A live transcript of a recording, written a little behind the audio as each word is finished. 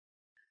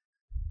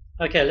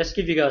Okay, let's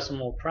give you guys some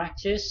more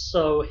practice.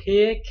 So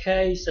here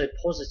k is a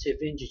positive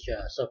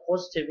integer. So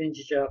positive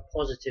integer,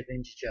 positive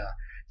integer.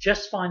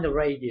 Just find the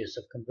radius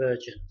of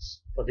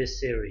convergence for this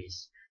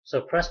series.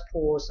 So press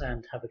pause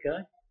and have a go.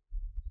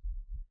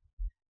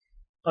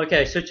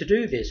 Okay, so to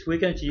do this, we're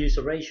going to use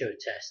a ratio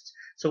test.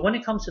 So when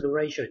it comes to the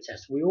ratio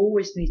test, we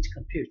always need to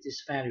compute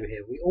this value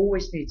here. We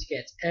always need to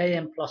get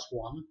an plus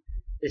 1,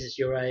 this is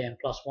your an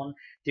plus 1,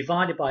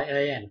 divided by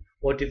an.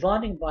 Well,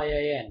 dividing by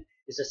an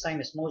is the same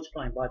as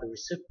multiplying by the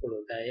reciprocal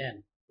of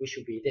an, which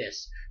will be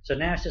this. So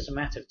now it's just a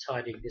matter of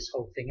tidying this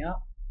whole thing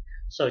up.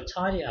 So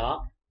tidy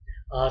up.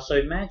 So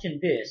imagine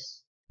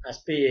this as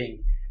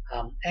being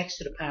x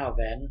to the power of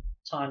n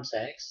times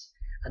x.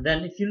 And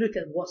then if you look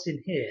at what's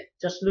in here,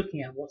 just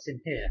looking at what's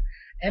in here,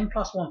 n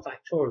plus 1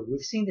 factorial,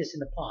 we've seen this in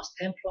the past,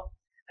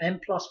 n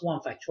plus 1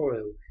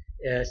 factorial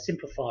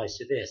simplifies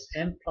to this,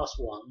 n plus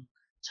 1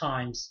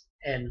 times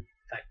n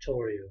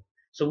factorial.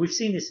 So we've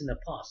seen this in the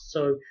past.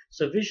 So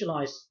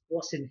visualize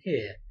what's in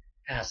here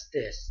as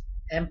this,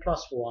 n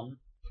plus 1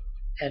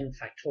 n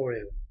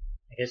factorial.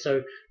 Okay,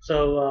 so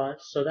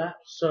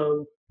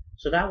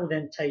that will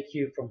then take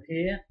you from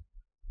here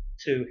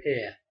to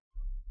here.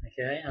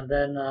 Okay, and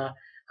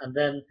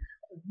then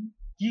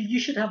you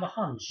should have a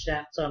hunch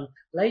that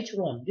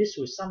later on this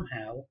will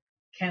somehow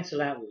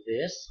cancel out with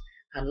this,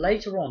 and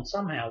later on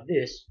somehow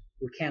this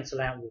will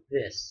cancel out with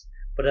this.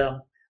 But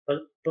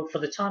for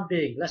the time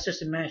being, let's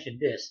just imagine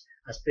this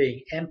as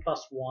being n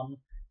plus 1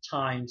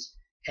 times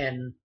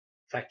n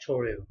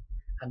factorial,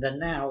 and then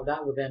now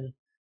that will then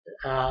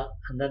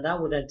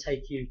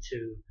take you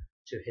to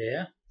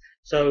here.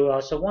 So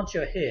once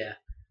you're here,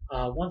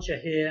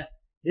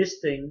 this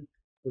thing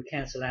will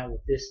cancel out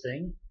with this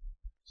thing.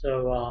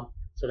 So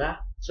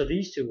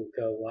these two will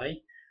go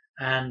away,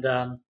 and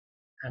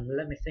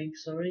let me think.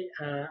 Sorry,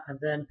 and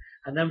then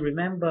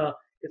remember,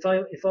 if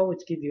I were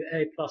to give you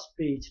a plus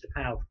b to the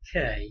power of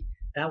k,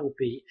 that would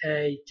be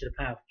a to the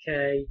power of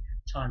k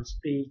times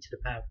b to the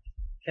power of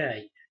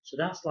k. So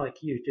that's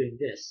like you doing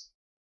this.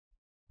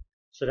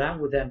 So that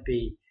would then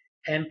be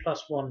n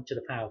plus 1 to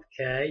the power of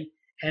k,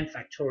 n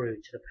factorial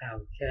to the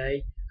power of k,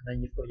 and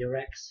then you've got your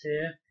x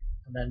here,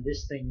 and then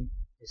this thing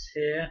is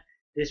here.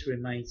 This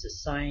remains the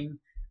same,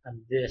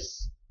 and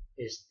this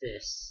is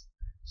this.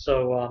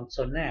 So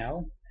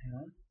now, hang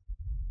on.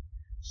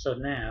 So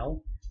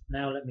now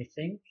let me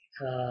think.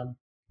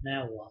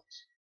 Now what?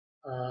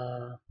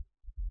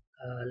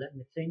 Let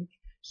me think.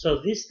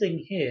 So this thing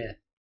here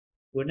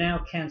will now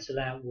cancel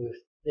out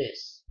with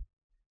this.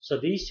 So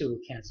these two will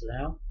cancel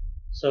out.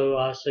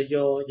 So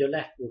you're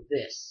left with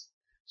this.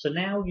 So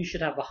now you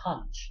should have a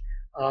hunch.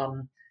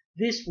 You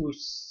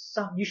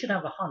should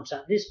have a hunch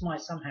that this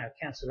might somehow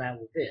cancel out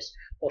with this.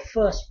 But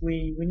first,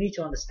 we need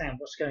to understand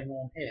what's going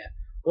on here.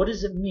 What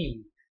does it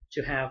mean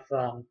to have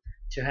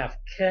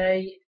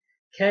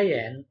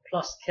kn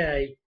plus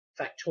k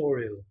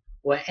factorial,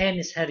 where n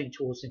is heading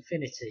towards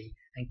infinity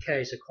and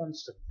k is a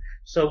constant?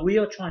 So we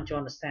are trying to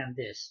understand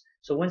this.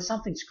 So when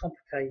something's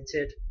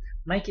complicated,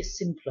 make it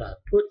simpler.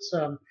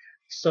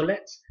 So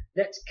let's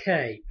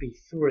k be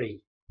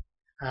 3.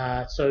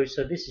 So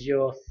this is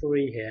your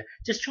 3 here.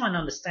 Just try and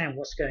understand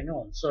what's going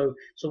on. So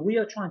we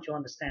are trying to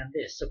understand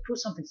this. So put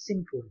something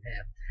simple in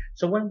here.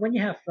 So when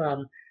you have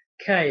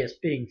k as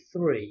being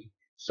 3,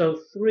 so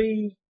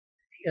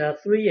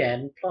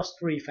 3n plus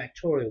 3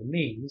 factorial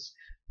means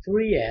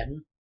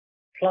 3n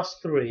plus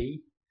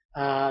 3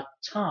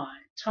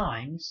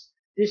 times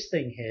this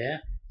thing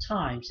here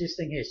times this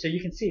thing here. So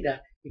you can see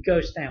that it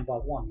goes down by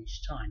 1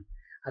 each time,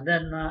 and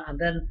then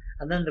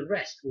the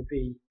rest will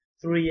be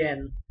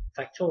 3n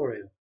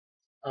factorial.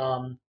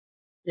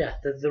 Yeah,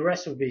 the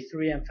rest will be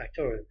 3n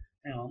factorial.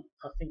 Hang on,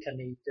 I think I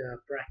need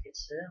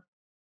brackets here.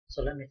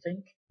 So let me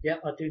think. Yeah,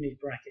 I do need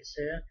brackets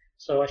here.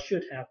 So I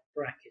should have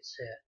brackets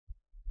here.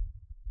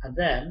 And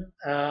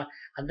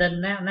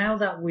then now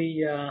that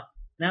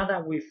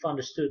we've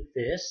understood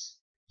this,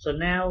 so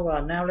now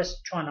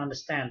let's try and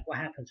understand what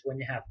happens when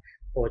you have,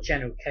 for a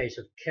general case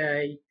of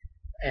k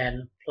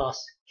n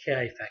plus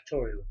k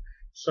factorial.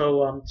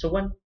 So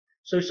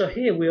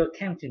here we are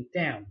counting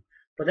down,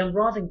 but then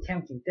rather than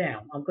counting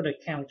down, I'm going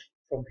to count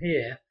from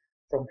here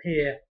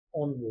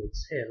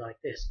onwards, here like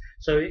this.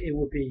 So it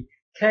would be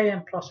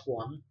kn plus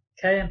 1,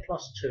 kn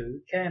plus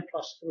 2, kn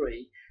plus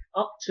 3,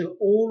 up to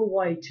all the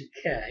way to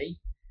k,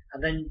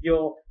 and then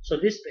so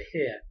this bit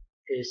here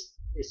is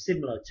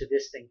similar to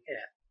this thing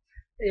here.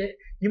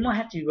 You might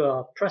have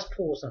to press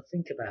pause and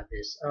think about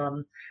this.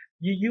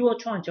 You are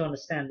trying to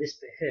understand this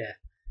bit here.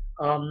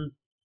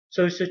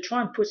 So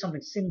try and put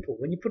something simple.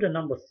 When you put a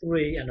number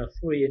 3 and a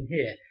 3 in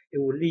here, it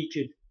will lead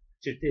you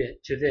to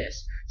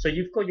this. So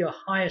you've got your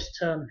highest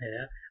term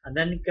here, and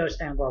then it goes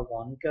down by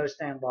 1, goes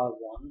down by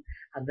 1,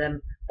 and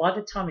then by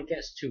the time it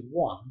gets to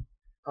 1,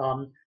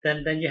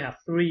 then you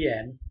have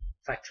 3n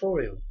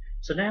factorial.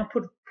 So now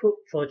put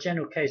for a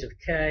general case of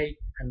k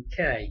and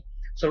k.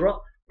 So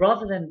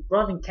rather than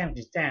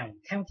counting down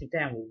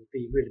would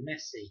be really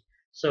messy.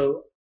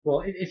 So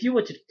well, if you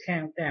were to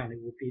count down, it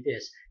would be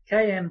this: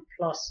 kn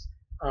plus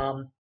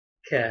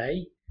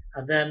k,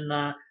 and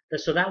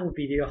So that would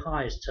be your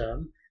highest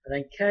term, and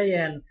then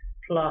kn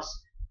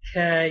plus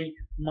k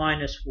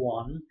minus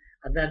 1,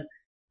 and then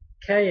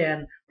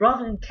kn,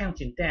 rather than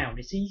counting down,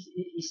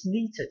 it's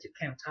neater to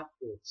count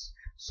upwards.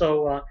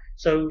 So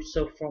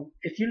from,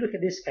 if you look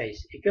at this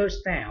case, it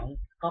goes down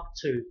up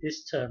to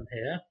this term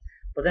here,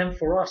 but then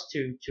for us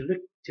to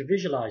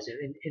visualize it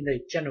in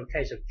the general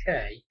case of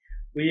k,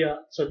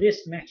 so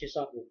this matches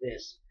up with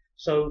this.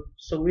 So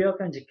we are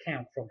going to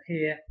count from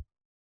here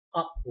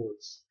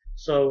upwards.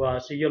 So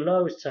your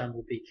lowest term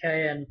will be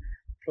kn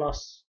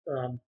plus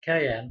 1,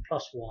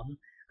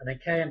 and then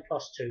kn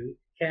plus 2,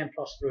 kn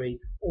plus 3,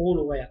 all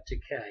the way up to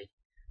k.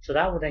 So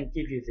that will then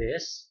give you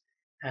this,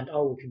 and I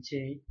will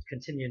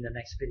continue in the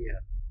next video.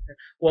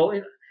 Well,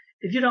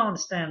 if you don't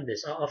understand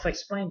this, I've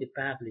explained it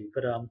badly,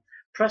 but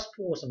press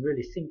pause and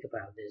really think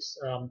about this.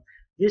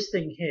 This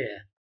thing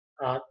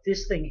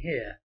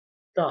here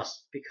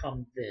thus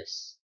become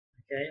this.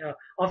 Okay,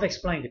 I've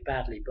explained it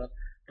badly,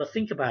 but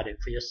think about it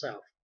for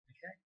yourself.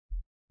 Okay,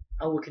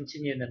 I will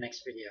continue in the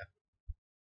next video.